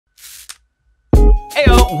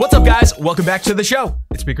What's up, guys? Welcome back to the show.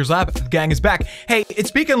 It's Beaker's Lab. The gang is back. Hey,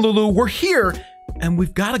 it's Beak and Lulu. We're here, and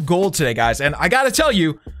we've got a goal today, guys. And I gotta tell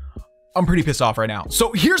you, I'm pretty pissed off right now.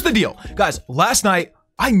 So here's the deal. Guys, last night,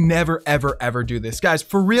 I never, ever do this. Guys,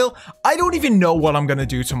 for real, I don't even know what I'm gonna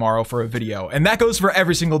do tomorrow for a video. And that goes for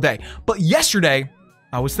every single day. But yesterday,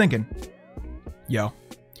 I was thinking, yo,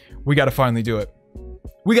 we gotta finally do it.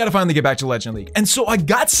 We gotta finally get back to Legend League. And so I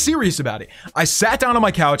got serious about it. I sat down on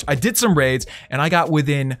my couch, I did some raids, and I got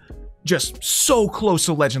within just so close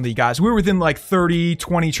to Legend League, guys. We were within like 30,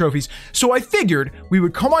 20 trophies. So I figured we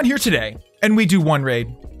would come on here today and we'd do one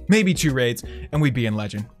raid, maybe two raids, and we'd be in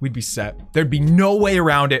Legend. We'd be set. There'd be no way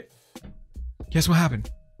around it. Guess what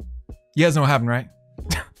happened? You guys know what happened, right?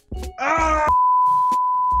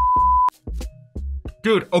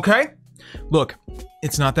 Dude, okay? Look,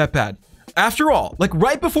 it's not that bad. After all, like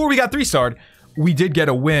right before we got 3-starred, we did get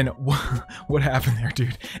a win. What happened there,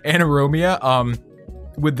 dude? Anaeromia,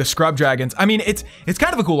 with the scrub dragons. I mean, it's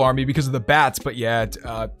kind of a cool army because of the bats, but yeah,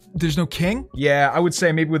 there's no king. Yeah, I would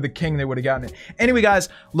say maybe with the king they would have gotten it. Anyway, guys,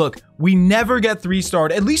 look, we never get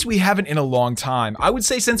 3-starred. At least we haven't in a long time. I would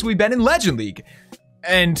say since we've been in Legend League.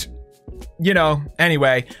 And you know,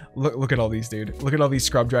 anyway, look at all these, dude. Look at all these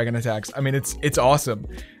scrub dragon attacks. I mean, it's awesome.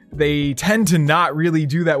 They tend to not really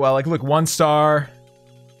do that well. Like, look, 1-star.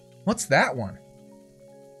 What's that one?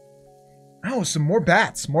 Oh, some more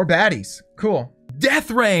bats, more baddies. Cool.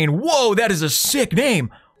 Death Rain. Whoa, that is a sick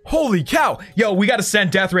name. Holy cow. Yo, we got to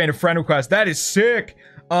send Death Rain a friend request. That is sick.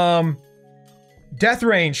 Death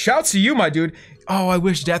Rain, shouts to you, my dude. Oh, I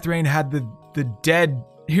wish Death Rain had the dead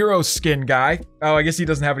hero skin guy. Oh, I guess he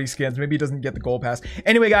doesn't have any skins. Maybe he doesn't get the gold pass.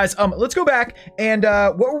 Anyway, guys, let's go back and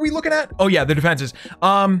what were we looking at? Oh yeah, the defenses.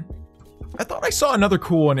 I thought I saw another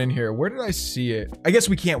cool one in here. Where did I see it? I guess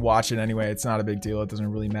we can't watch it anyway. It's not a big deal. It doesn't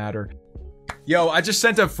really matter. Yo, I just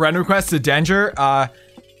sent a friend request to Danger.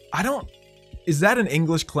 Is that an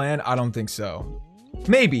English clan? I don't think so.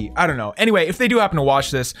 Maybe, I don't know. Anyway, if they do happen to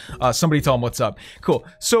watch this, somebody tell them what's up. Cool.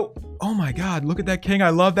 So, oh my God, look at that king.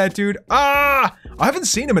 I love that dude. I haven't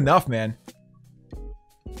seen him enough, man.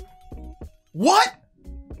 What?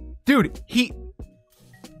 Dude,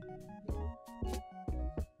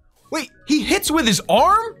 wait, he hits with his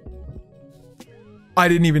arm? I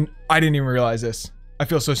didn't even realize this. I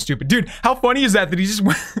feel so stupid. Dude, how funny is that he just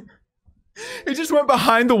went, he just went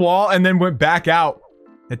behind the wall and then went back out.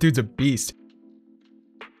 That dude's a beast.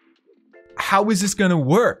 How is this gonna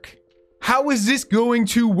work? How is this going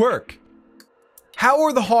to work? How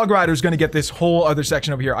are the Hog Riders gonna get this whole other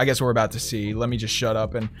section over here? I guess we're about to see. Let me just shut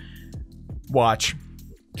up and watch.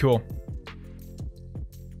 Cool.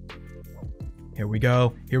 Here we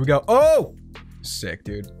go. Here we go. Oh! Sick,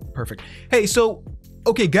 dude. Perfect. Hey, so,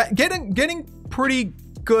 okay, getting pretty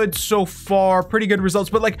good so far. Pretty good results,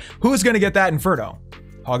 but like, who's gonna get that Inferno?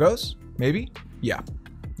 Hoggos? Maybe? Yeah.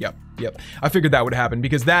 Yep. I figured that would happen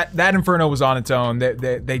because that Inferno was on its own.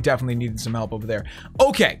 They definitely needed some help over there.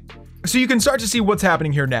 Okay, so you can start to see what's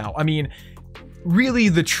happening here now. I mean, really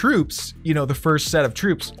the troops, you know, the first set of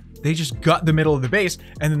troops, they just gut the middle of the base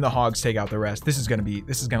and then the hogs take out the rest. This is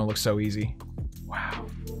gonna look so easy. Wow.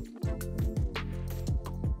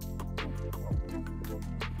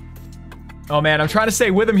 Oh man, I'm trying to stay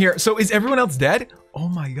with him here. So is everyone else dead? Oh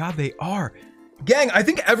my God, they are. Gang, I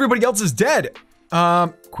think everybody else is dead.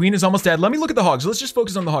 Queen is almost dead. Let me look at the hogs. Let's just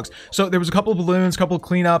focus on the hogs. So there was a couple of balloons, couple of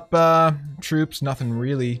cleanup troops, nothing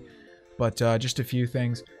really, but just a few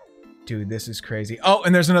things. Dude, this is crazy. Oh,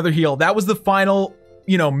 and there's another heal. That was the final,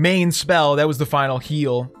 you know, main spell. That was the final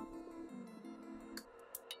heal.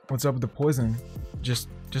 What's up with the poison? Just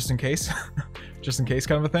in case? Just in case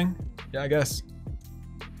kind of a thing? Yeah, I guess.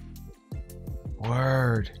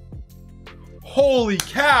 Word. Holy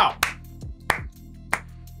cow!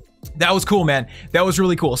 That was cool, man. That was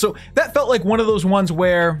really cool. So that felt like one of those ones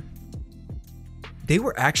where they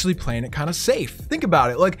were actually playing it kind of safe. Think about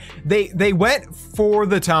it. Like they went for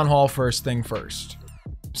the town hall first thing first.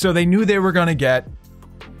 So they knew they were going to get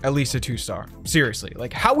at least a 2-star. Seriously.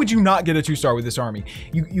 Like, how would you not get a 2-star with this army?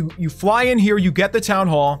 You fly in here, you get the town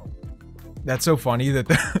hall. That's so funny that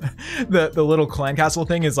the little clan castle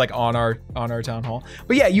thing is like on our town hall.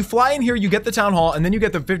 But yeah, you fly in here, you get the town hall, and then you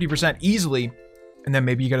get the 50% easily. And then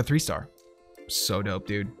maybe you get a 3-star. So dope,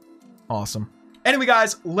 dude. Awesome. Anyway,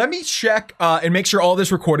 guys, let me check and make sure all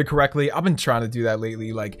this recorded correctly. I've been trying to do that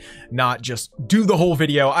lately, like not just do the whole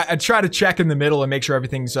video. I try to check in the middle and make sure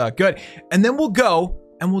everything's good. And then we'll go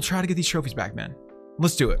and we'll try to get these trophies back, man.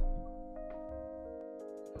 Let's do it.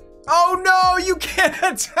 Oh no, you can't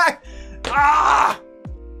attack. Ah!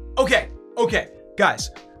 Okay,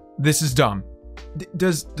 guys, this is dumb.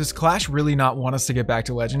 Does Clash really not want us to get back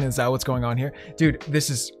to Legend? Is that what's going on here? Dude, this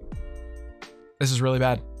is really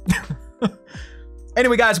bad.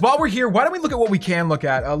 Anyway, guys, while we're here, why don't we look at what we can look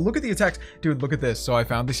at? Look at the attacks. Dude, look at this. So I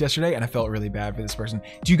found this yesterday and I felt really bad for this person.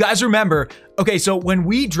 Do you guys remember? Okay, so when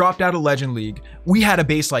we dropped out of Legend League, we had a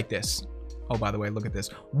base like this. Oh, by the way, look at this.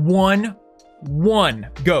 One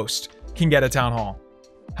ghost can get a town hall.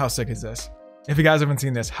 How sick is this? If you guys haven't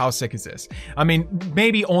seen this, how sick is this? I mean,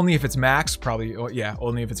 maybe only if it's max, probably, yeah,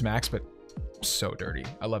 only if it's max, but so dirty.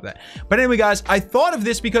 I love that. But anyway, guys, I thought of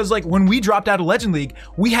this because like when we dropped out of Legend League,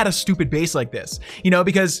 we had a stupid base like this, you know,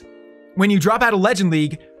 because when you drop out of Legend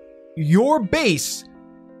League, your base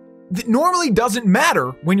that normally doesn't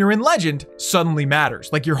matter when you're in Legend suddenly matters,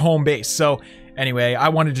 like your home base. So anyway, I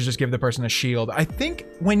wanted to just give the person a shield. I think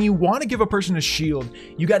when you want to give a person a shield,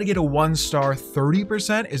 you got to get a 1-star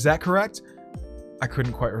 30%. Is that correct? I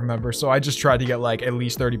couldn't quite remember, so I just tried to get like at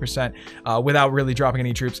least 30% without really dropping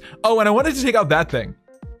any troops. Oh, and I wanted to take out that thing.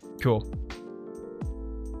 Cool.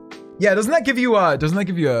 Yeah, doesn't that give you a...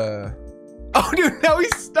 Oh, dude, now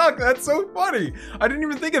he's stuck. That's so funny. I didn't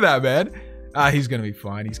even think of that, man. He's gonna be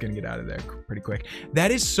fine. He's gonna get out of there pretty quick.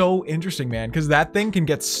 That is so interesting, man, because that thing can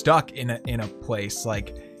get stuck in a place.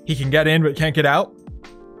 Like, he can get in but can't get out.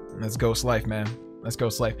 That's ghost life, man. Let's go,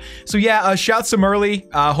 Slave. So yeah, shouts to Merly.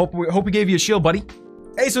 Hope we gave you a shield, buddy.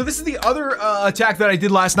 Hey, so this is the other attack that I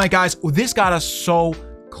did last night, guys. This got us so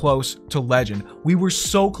close to Legend. We were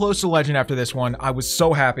so close to Legend after this one. I was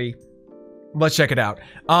so happy. Let's check it out.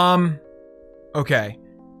 Okay.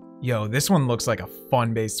 Yo, this one looks like a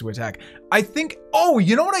fun base to attack. I think, oh,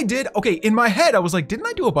 you know what I did? Okay, in my head, I was like, didn't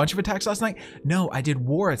I do a bunch of attacks last night? No, I did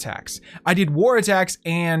war attacks. I did war attacks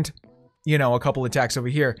and, you know, a couple attacks over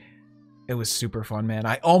here. It was super fun, man.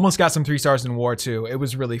 I almost got some 3 stars in war too. It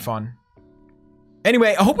was really fun.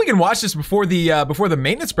 Anyway, I hope we can watch this before the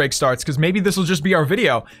maintenance break starts, because maybe this will just be our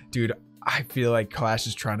video. Dude, I feel like Clash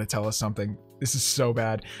is trying to tell us something. This is so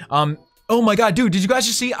bad. Oh my god, dude, did you guys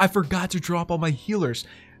just see? I forgot to drop all my healers.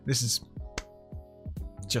 This is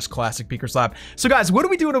just classic Beaker slap. So guys, what are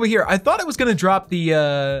we doing over here? I thought I was gonna drop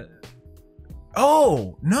the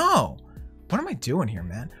oh no. What am I doing here,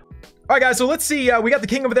 man? All right, guys, so let's see. We got the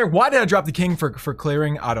king over there. Why did I drop the king for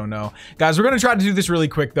clearing? I don't know. Guys, we're going to try to do this really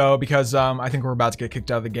quick, though, because I think we're about to get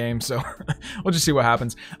kicked out of the game, so we'll just see what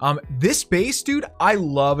happens. This base, dude, I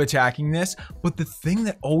love attacking this, but the thing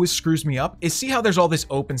that always screws me up is see how there's all this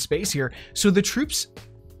open space here? So the troops,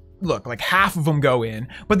 look, like half of them go in,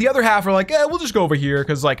 but the other half are like, we'll just go over here,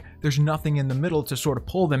 because, like, there's nothing in the middle to sort of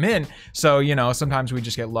pull them in. So, you know, sometimes we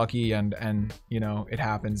just get lucky and you know, it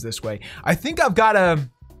happens this way. I think I've got to...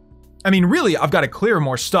 I mean, really, I've got to clear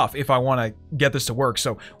more stuff if I want to get this to work.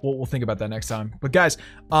 So we'll think about that next time. But guys,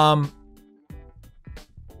 man,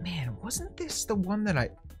 wasn't this the one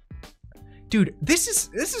that dude, this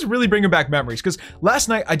is really bringing back memories, because last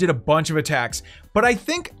night I did a bunch of attacks, but I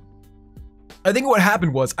think what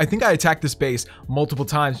happened was I think I attacked this base multiple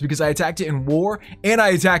times because I attacked it in war and I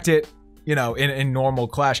attacked it, you know, in normal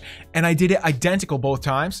Clash, and I did it identical both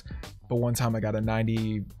times. But one time I got a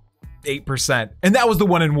 98%, and that was the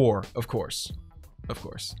one in war, of course.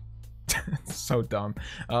 So dumb.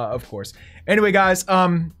 Of course. Anyway, guys,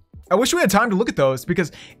 I wish we had time to look at those,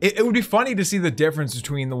 because it would be funny to see the difference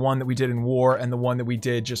between the one that we did in war and the one that we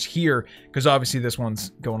did just here, because obviously this one's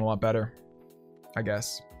going a lot better, I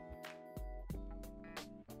guess.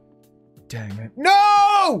 Dang it.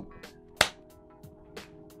 No!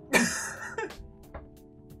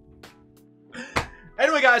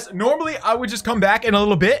 Anyway, guys, normally I would just come back in a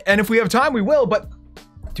little bit, and if we have time, we will, but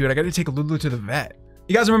dude, I gotta take Lulu to the vet.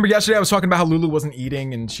 You guys remember yesterday I was talking about how Lulu wasn't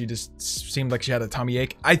eating and she just seemed like she had a tummy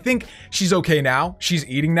ache? I think she's okay now. She's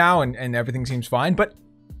eating now and everything seems fine, but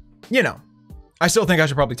you know, I still think I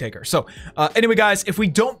should probably take her. So anyway, guys, if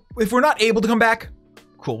we're not able to come back,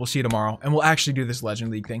 cool, we'll see you tomorrow, and we'll actually do this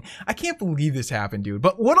Legend League thing. I can't believe this happened, dude.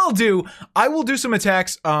 But what I'll do, I will do some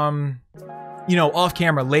attacks, you know, off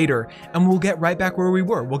camera later, and we'll get right back where we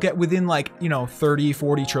were. We'll get within like, you know, 30,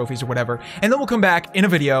 40 trophies or whatever, and then we'll come back in a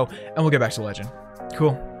video, and we'll get back to Legend.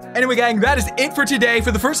 Cool. Anyway, gang, that is it for today.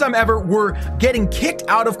 For the first time ever, we're getting kicked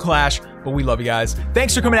out of Clash, but we love you guys.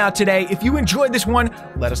 Thanks for coming out today. If you enjoyed this one,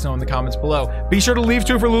 let us know in the comments below. Be sure to leave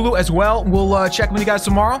 2 for Lulu as well. We'll check with you guys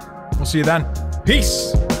tomorrow. We'll see you then.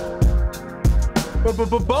 Peace.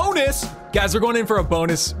 Bonus! Guys, we're going in for a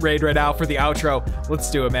bonus raid right now for the outro. Let's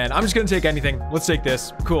do it, man. I'm just gonna take anything. Let's take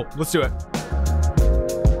this. Cool. Let's do it.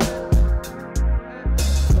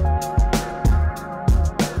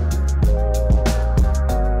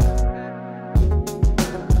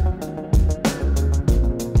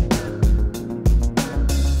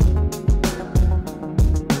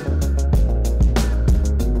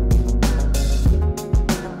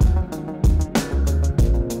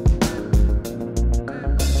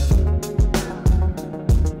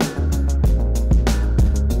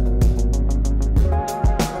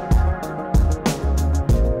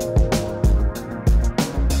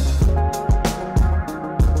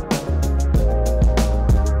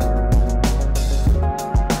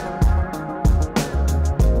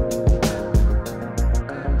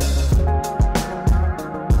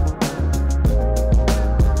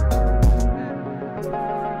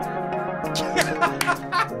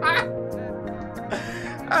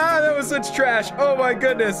 was such trash. Oh my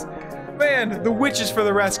goodness. Man, the witches for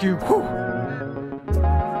the rescue. Whew.